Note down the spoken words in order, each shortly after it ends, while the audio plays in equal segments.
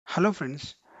Hello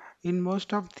friends. In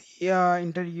most of the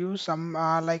interviews, some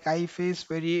like I face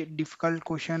very difficult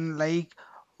question like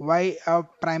why a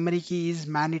primary key is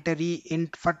mandatory in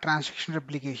for transaction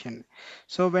replication.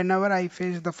 So whenever I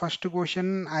face the first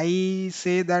question, I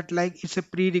say that like it's a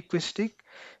prerequisite.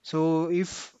 So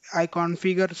if I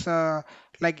configure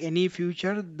like any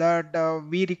feature that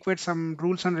we require some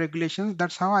rules and regulations,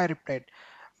 that's how I replied.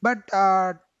 But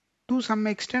to some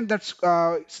extent it's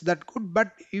that good,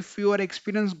 but if your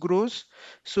experience grows,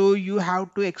 so you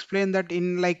have to explain that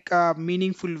in like a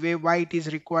meaningful way why it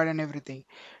is required and everything.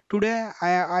 Today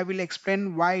I will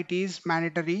explain why it is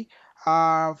mandatory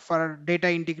for data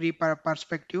integrity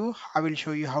perspective. I will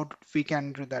show you how we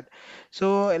can do that.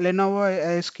 So Lenovo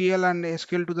SQL and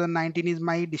SQL 2019 is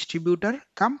my distributor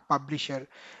come publisher.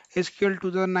 SQL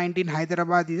 2019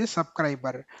 Hyderabad is a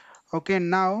subscriber. Okay,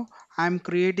 now I'm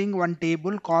creating one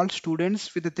table called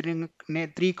students with the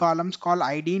three columns called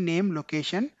ID, name,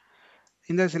 location.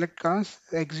 In the select columns,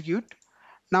 execute.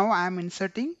 Now I'm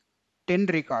inserting 10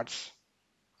 records.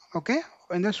 Okay,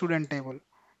 in the student table.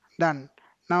 Done.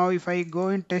 Now if I go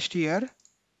in test here,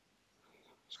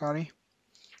 sorry,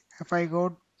 if I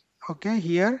go, okay,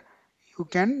 here you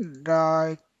can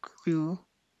you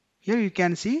here you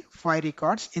can see 5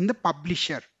 records in the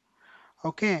publisher.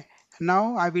 Okay,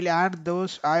 now I will add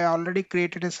those. I already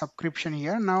created a subscription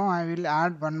here. Now I will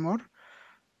add one more.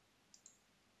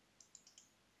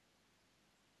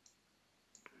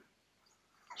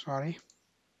 Sorry.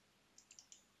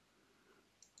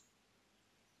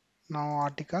 Now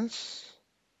articles.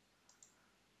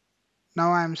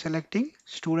 Now I am selecting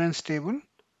students table.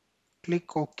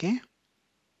 Click OK.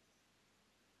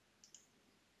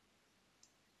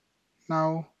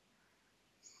 Now,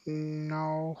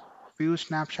 now view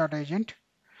snapshot agent.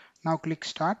 Now click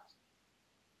start.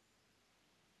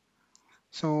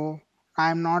 So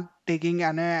I'm not taking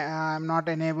an I'm not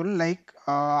enable like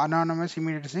anonymous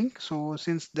immediate sync. So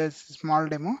since this small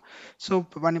demo, so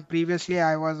when previously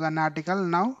I was an article,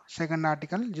 now second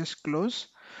article, just close.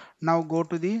 Now go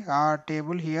to the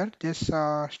table here. This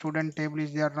student table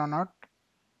is there or not?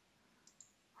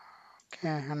 Okay,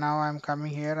 and now I'm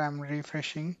coming here. I'm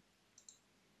refreshing.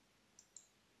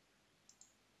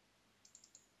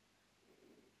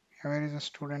 Where is the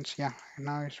students? Yeah,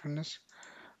 now students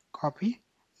copy.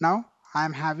 Now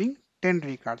I'm having 10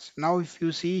 records. Now if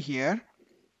you see here,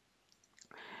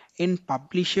 in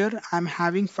publisher I'm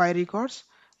having 5 records.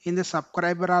 In the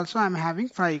subscriber also I'm having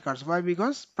 5 records. Why?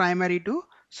 Because primary to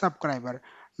subscriber.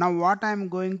 Now what I'm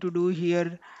going to do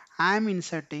here, i'm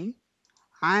inserting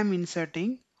I'm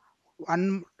inserting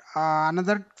one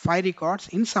another 5 records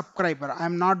in subscriber.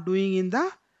 I'm not doing in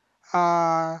the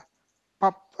uh,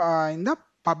 in the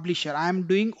publisher. I'm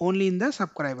doing only in the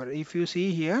subscriber. If you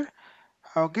see here,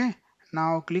 okay,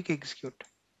 now click execute.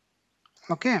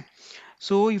 Okay,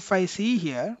 so if I see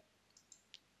here,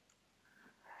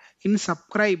 in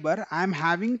subscriber I'm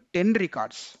having 10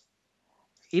 records.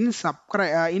 In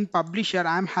in publisher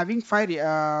I'm having 5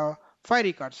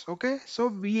 records. Okay, so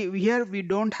here we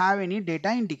don't have any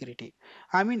data integrity.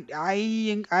 I mean,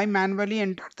 I manually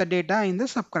entered the data in the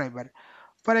subscriber.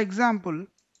 For example,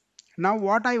 now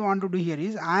what I want to do here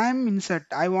is I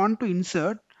want to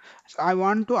insert, so I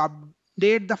want to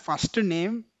update the first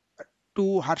name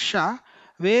to Harsha,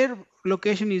 where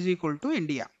location is equal to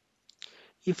India.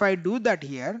 If I do that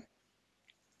here,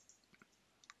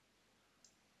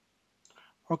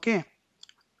 okay,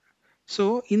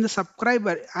 so in the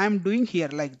subscriber I am doing here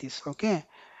like this. Okay,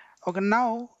 okay,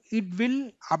 now it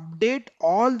will update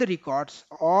all the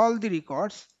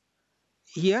records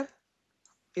here,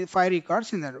 5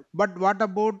 records in there. But what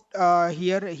about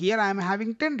here I am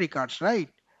having 10 records, right?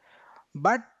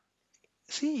 But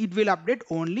see, it will update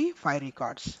only 5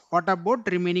 records. What about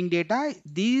remaining data?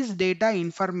 These data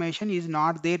information is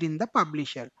not there in the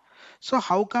publisher. So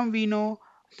how come we know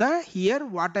the here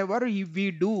whatever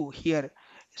we do here?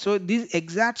 So this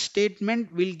exact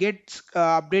statement will get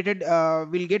updated,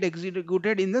 will get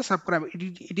executed in the subscriber.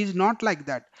 It is not like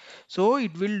that. So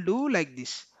it will do like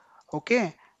this.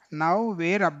 Okay. Now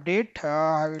where update,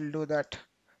 I will do that.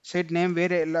 Set name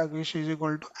where location is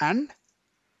equal to and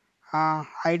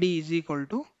ID is equal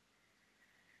to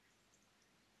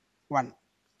 1.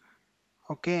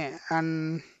 Okay,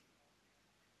 and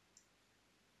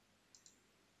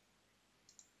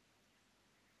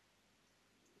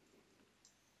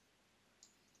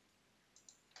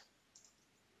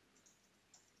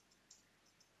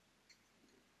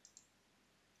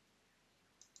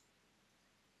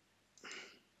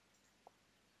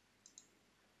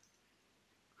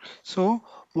so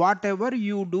whatever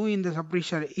you do in the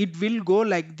publisher, it will go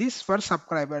like this for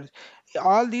subscribers.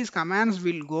 All these commands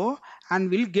will go and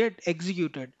will get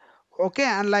executed. Okay,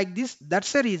 and like this,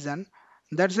 that's the reason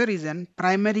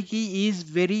primary key is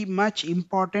very much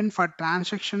important for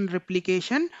transaction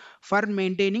replication, for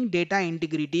maintaining data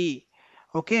integrity.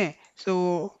 Okay,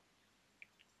 so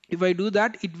if I do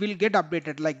that, it will get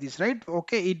updated like this, right?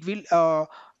 Okay, it will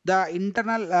the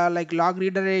internal like log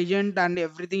reader agent and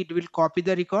everything, it will copy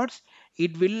the records,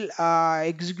 it will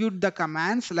execute the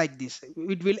commands like this,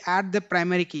 it will add the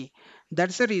primary key.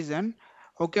 That's the reason.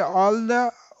 Okay, all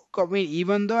the, I mean,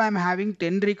 even though I'm having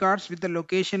 10 records with the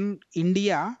location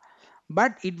India,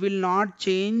 but it will not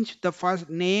change the first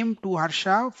name to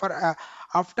Harsha for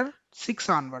after 6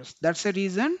 onwards. That's the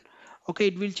reason. Okay,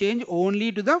 it will change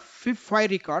only to the fifth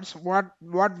 5 records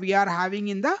what we are having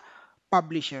in the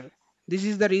publisher. This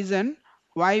is the reason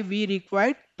why we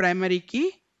require primary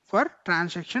key for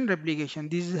transaction replication.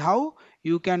 This is how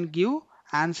you can give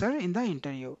answer in the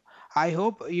interview. I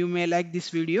hope you may like this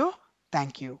video.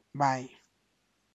 Thank you. Bye.